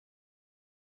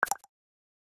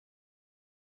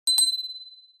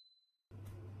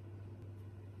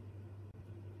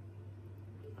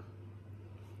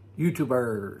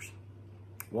YouTubers,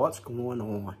 what's going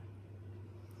on?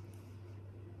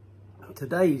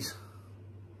 Today's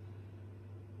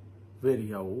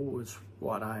video is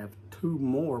what I have 2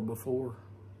 more before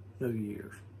New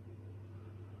Year's,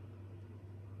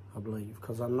 I believe,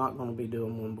 because I'm not going to be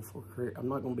doing one before Christmas. I'm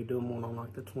not going to be doing one on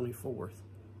like the 24th.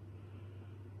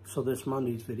 So this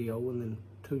Monday's video, and then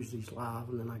Tuesday's live,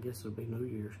 and then I guess it'll be New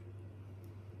Year's.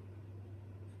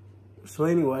 So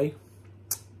anyway,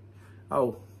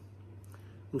 I'm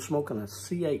smoking a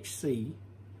CHC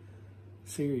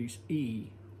Series E.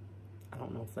 I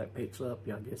don't know if that picks up.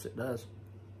 Yeah, I guess it does.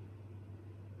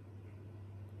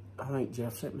 I think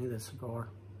Jeff sent me this cigar.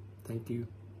 Thank you.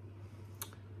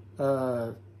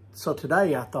 So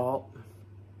today I thought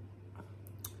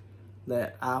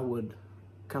that I would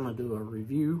kind of do a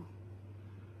review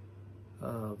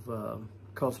of,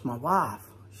 because my wife,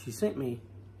 she sent me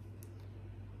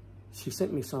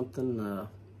something the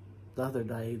other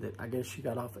day that I guess she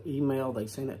got off an email. They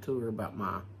sent it to her about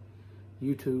my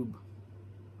YouTube,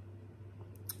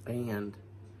 and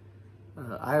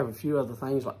I have a few other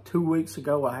things. Like 2 weeks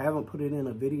ago, I haven't put it in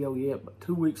a video yet, but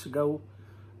 2 weeks ago,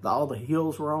 all the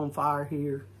hills were on fire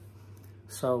here.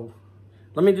 So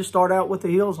let me just start out with the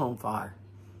hills on fire.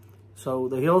 So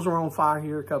the hills were on fire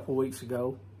here a couple weeks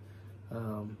ago,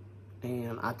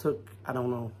 and I took, I don't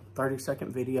know,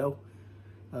 30-second video.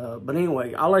 But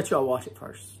anyway, I'll let y'all watch it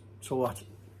first. So watch it.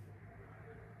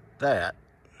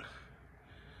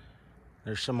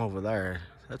 There's some over there.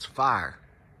 That's fire.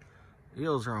 The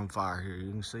hills are on fire here. You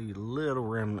can see little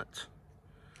remnants.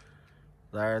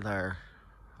 There.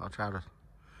 I'll try to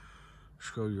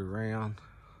show you around.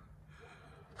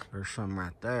 There's some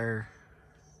right there.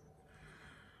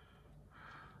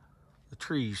 The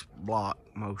trees block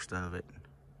most of it,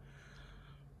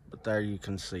 but there you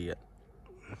can see it.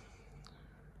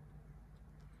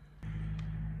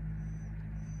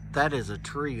 That is a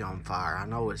tree on fire. I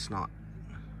know it's not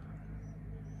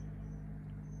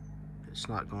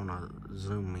gonna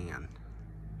zoom in.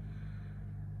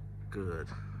 Good.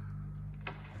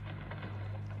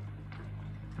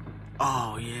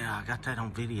 Oh yeah, I got that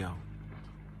on video.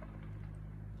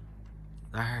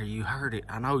 There, you heard it.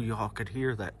 I know y'all could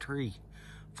hear that tree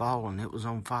falling. It was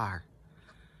on fire.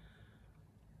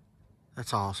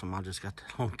 That's awesome. I just got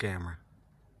that on camera.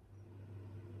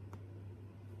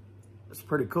 It's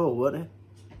pretty cool, wasn't it?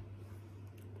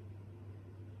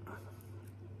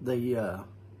 The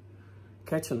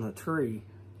catching the tree,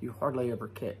 you hardly ever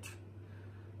catch.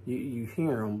 You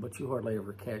hear them, but you hardly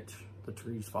ever catch the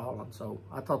trees falling. So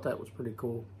I thought that was pretty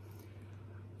cool.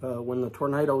 When the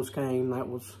tornadoes came, that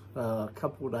was a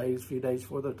few days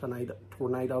before the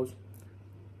tornadoes.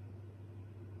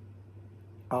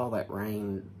 All that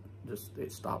rain,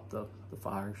 it stopped the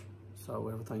fires. So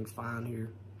everything's fine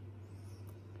here.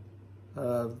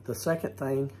 The second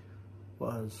thing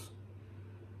was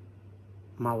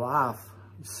my wife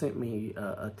sent me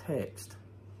a text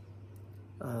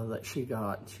that she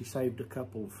got. She saved a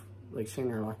couple of, they sent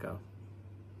her like a,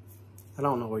 I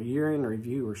don't know, a year in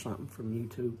review or something from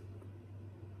YouTube.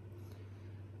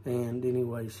 And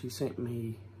anyway, she sent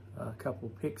me a couple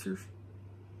pictures.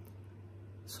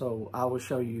 So I will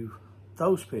show you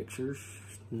those pictures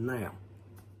now.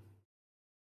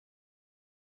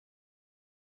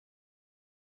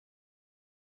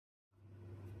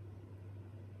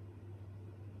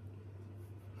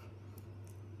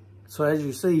 So as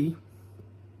you see,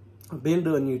 I've been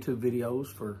doing YouTube videos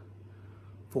for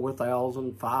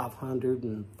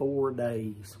 4,504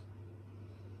 days.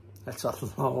 That's a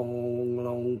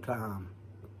long time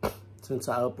since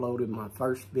I uploaded my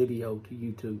first video to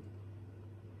YouTube.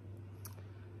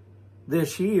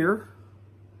 This year,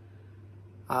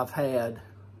 I've had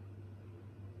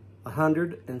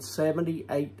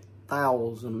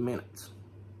 178,000 minutes.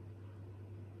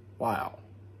 Wow.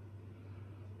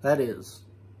 That is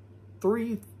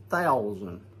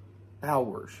 3,000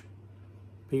 hours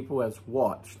people has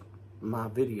watched my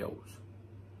videos.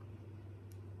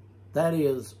 That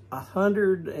is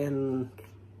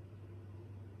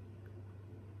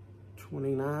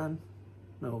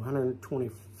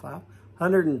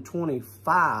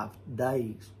 125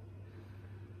 days.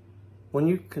 When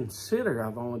you consider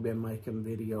I've only been making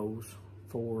videos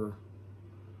for,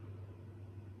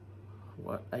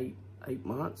 what, eight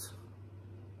months?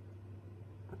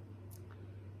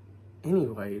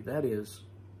 Anyway, that is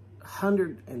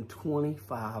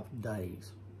 125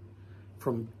 days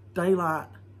from daylight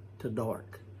to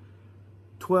dark,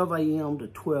 12 a.m. to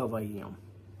 12 a.m.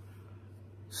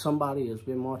 Somebody has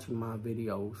been watching my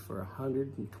videos for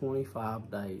 125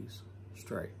 days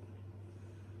straight.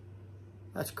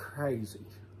 That's crazy.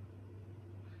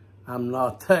 I'm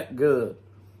not that good.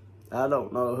 I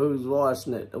don't know who's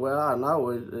watching it. Well, I know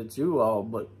it's you all,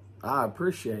 but I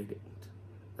appreciate it.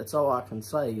 That's all I can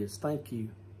say is thank you.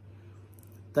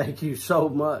 Thank you so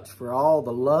much for all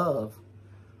the love.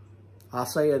 I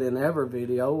say it in every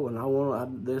video,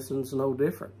 and this one's no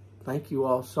different. Thank you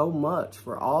all so much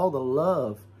for all the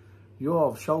love you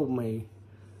all have showed me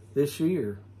this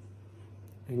year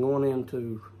and going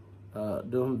into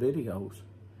doing videos.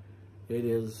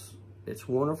 It's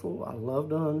wonderful. I love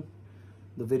doing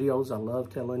the videos. I love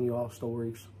telling you all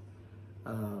stories.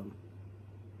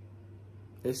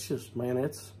 It's just, man,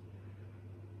 it's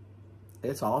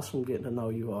awesome getting to know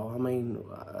you all. I mean,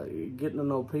 getting to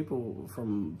know people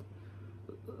from,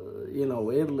 you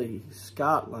know, Italy,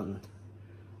 Scotland,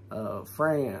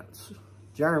 France,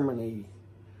 Germany,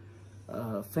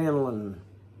 Finland,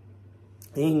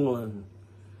 England,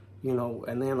 you know,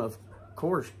 and then of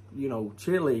course, you know,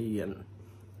 Chile and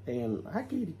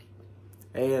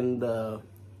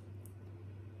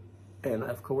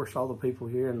of course all the people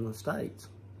here in the States.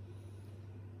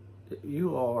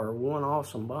 You are one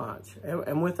awesome bunch.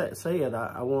 And with that said,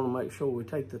 I want to make sure we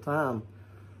take the time.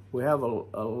 We have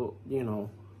you know,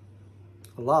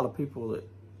 a lot of people that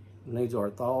needs our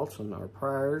thoughts and our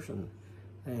prayers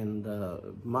and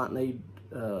might need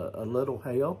a little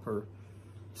help or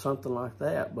something like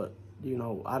that. But, you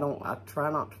know, I try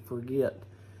not to forget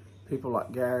people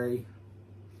like Gary,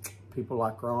 people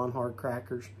like Ron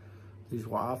Hardcrackers. His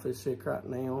wife is sick right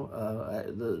now.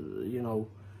 You know,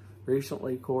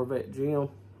 recently Corvette Jim,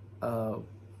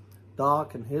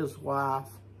 Doc and his wife,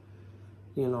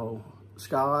 you know,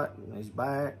 Scott and his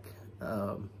back.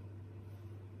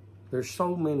 There's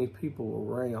so many people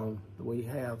around that we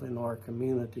have in our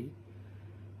community.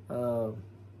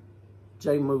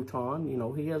 Jay Mouton, you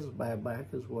know, he has a bad back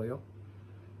as well.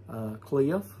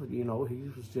 Cliff, you know,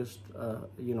 he was just,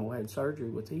 you know, had surgery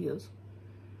with his.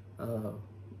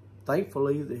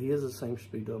 Thankfully, his seems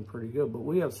to be doing pretty good. But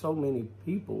we have so many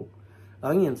people.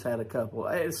 Onions had a couple.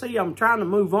 See, I'm trying to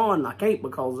move on, and I can't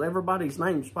because everybody's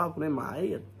name's popping in my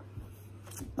head.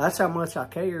 That's how much I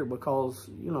care because,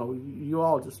 you know, you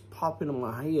all just pop into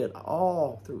my head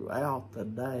all throughout the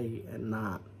day and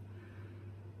night.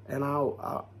 And I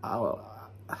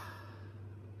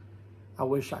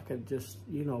wish I could just,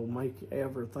 you know, make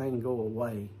everything go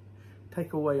away.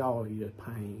 Take away all your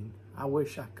pain. I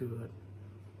wish I could.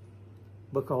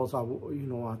 Because, you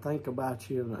know, I think about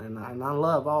you and I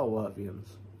love all of you,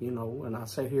 you know. And I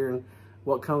sit here and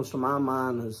what comes to my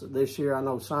mind is this year I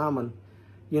know Simon,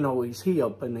 you know, his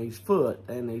hip and his foot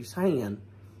and his hand,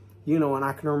 you know, and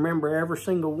I can remember every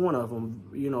single one of them,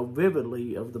 you know,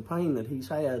 vividly of the pain that he's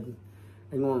had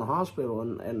and going to the hospital.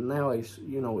 And now he's,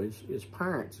 you know, his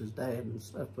parents, his dad and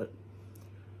stuff. But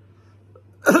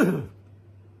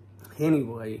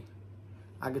anyway,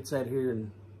 I could sit here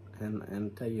and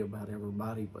tell you about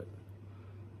everybody, but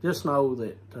just know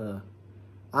that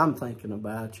I'm thinking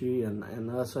about you and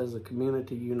us as a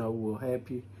community, you know, will help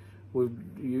you.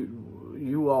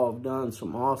 You all have done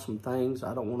some awesome things.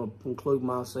 I don't want to include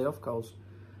myself because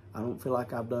I don't feel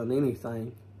like I've done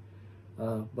anything.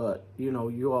 But, you know,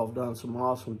 you all have done some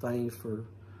awesome things for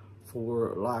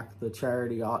like the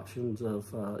charity auctions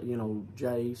of, you know,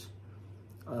 Jay's,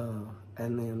 and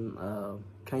then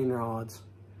Cane Rods,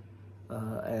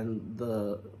 and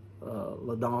the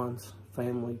Ladon's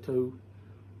family too.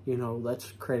 You know,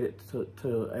 that's credit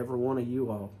to every one of you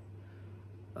all.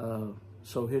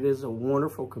 So it is a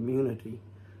wonderful community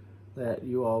that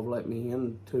you all have let me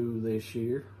into this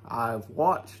year. I've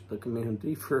watched the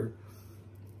community for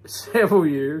several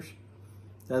years.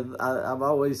 I've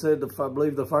always said, I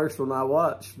believe the first one I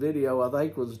watched video, I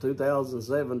think was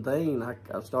 2017. I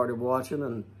started watching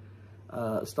and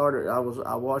I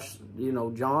watched, you know,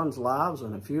 John's lives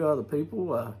and a few other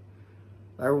people.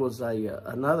 There was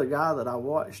another guy that I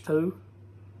watched too.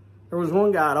 There was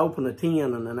one guy that opened a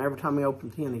tin, and then every time he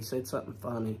opened a tin, he said something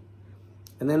funny.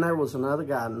 And then there was another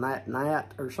guy,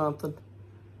 Nat or something,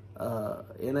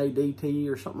 N-A-D-T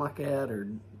or something like that, or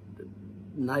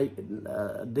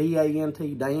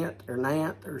D-A-N-T, Dant or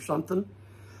Nat or something.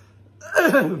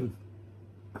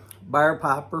 Bear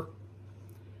Piper,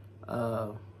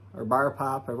 or Bear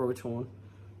Pipe, ever which one.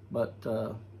 But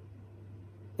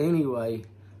anyway,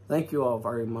 thank you all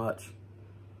very much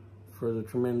for the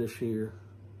tremendous year.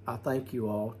 I thank you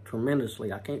all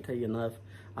tremendously. I can't tell you enough.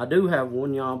 I do have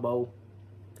one YABO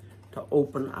to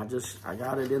open. I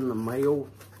got it in the mail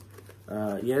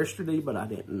yesterday, but I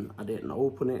didn't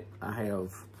open it. I'm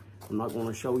not going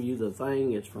to show you the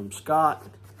thing. It's from Scott.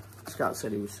 Scott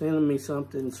said he was sending me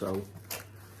something, so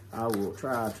I will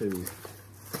try to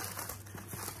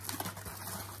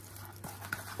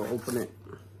open it.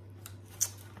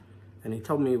 And he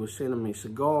told me he was sending me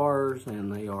cigars,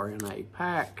 and they are in a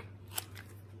pack.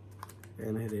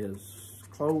 And it is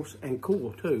close and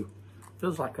cool, too.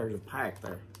 Feels like there's a pack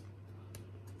there.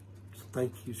 So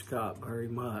thank you, Scott, very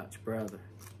much, brother.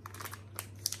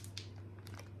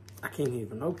 I can't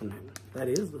even open it. That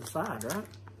is the side, right?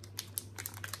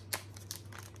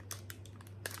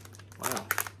 Wow.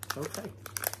 Okay.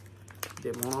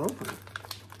 Didn't want to open it.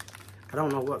 I don't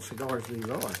know what cigars these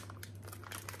are.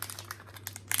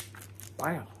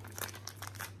 Wow.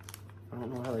 I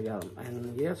don't know how they got them.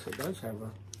 And yes, it does have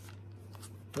a,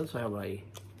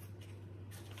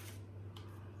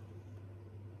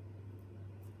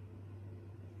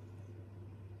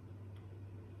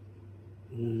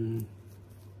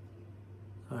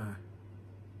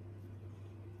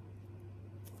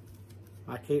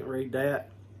 I can't read that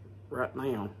right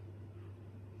now.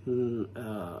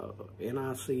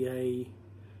 NICA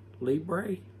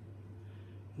Libre,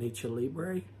 Nietzsche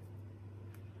Libre.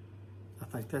 I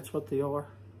think that's what they are.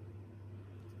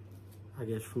 I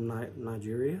guess from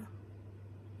Nigeria.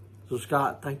 So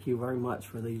Scott, thank you very much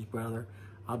for these, brother.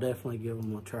 I'll definitely give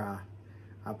them a try.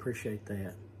 I appreciate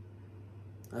that.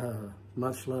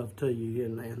 Much love to you,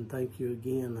 and thank you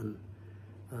again.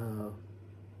 And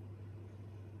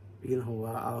you know,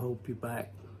 I hope you're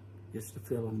back just to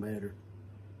feeling better.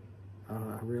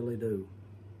 I really do.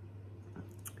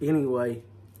 Anyway,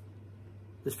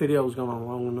 this video is going on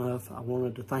long enough. I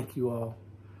wanted to thank you all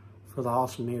for the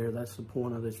awesome year. That's the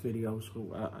point of this video.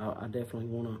 So I definitely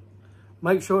want to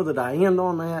make sure that I end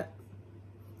on that.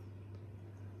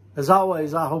 As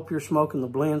always, I hope you're smoking the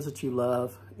blends that you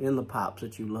love, in the pipes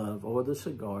that you love, or the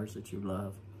cigars that you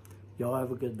love. Y'all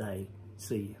have a good day.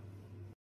 See you.